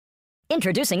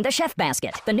Introducing the Chef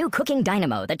Basket, the new cooking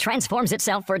dynamo that transforms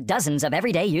itself for dozens of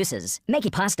everyday uses.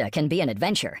 Making pasta can be an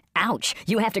adventure. Ouch!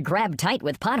 You have to grab tight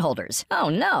with pot holders. Oh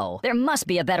no! There must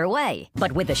be a better way.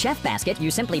 But with the Chef Basket, you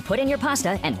simply put in your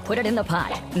pasta and put it in the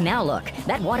pot. Now look,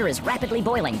 that water is rapidly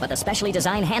boiling, but the specially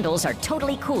designed handles are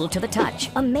totally cool to the touch.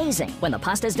 Amazing! When the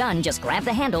pasta's done, just grab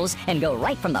the handles and go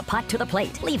right from the pot to the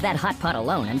plate. Leave that hot pot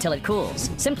alone until it cools.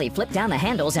 Simply flip down the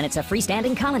handles and it's a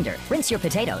freestanding colander. Rinse your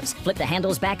potatoes, flip the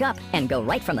handles back up, and go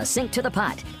right from the sink to the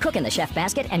pot. Cook in the Chef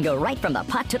Basket and go right from the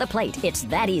pot to the plate. It's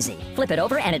that easy. Flip it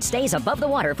over and it stays above the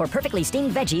water for perfectly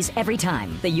steamed veggies every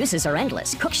time. The uses are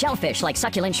endless. Cook shellfish like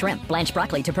succulent shrimp, blanch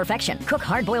broccoli to perfection. Cook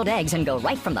hard-boiled eggs and go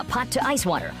right from the pot to ice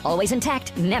water. Always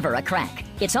intact, never a crack.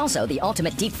 It's also the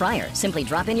ultimate deep fryer. Simply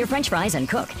drop in your French fries and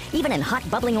cook. Even in hot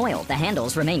bubbling oil, the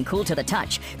handles remain cool to the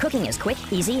touch. Cooking is quick,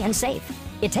 easy, and safe.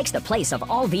 It takes the place of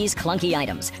all these clunky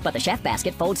items, but the Chef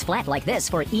Basket folds flat like this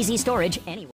for easy storage anywhere.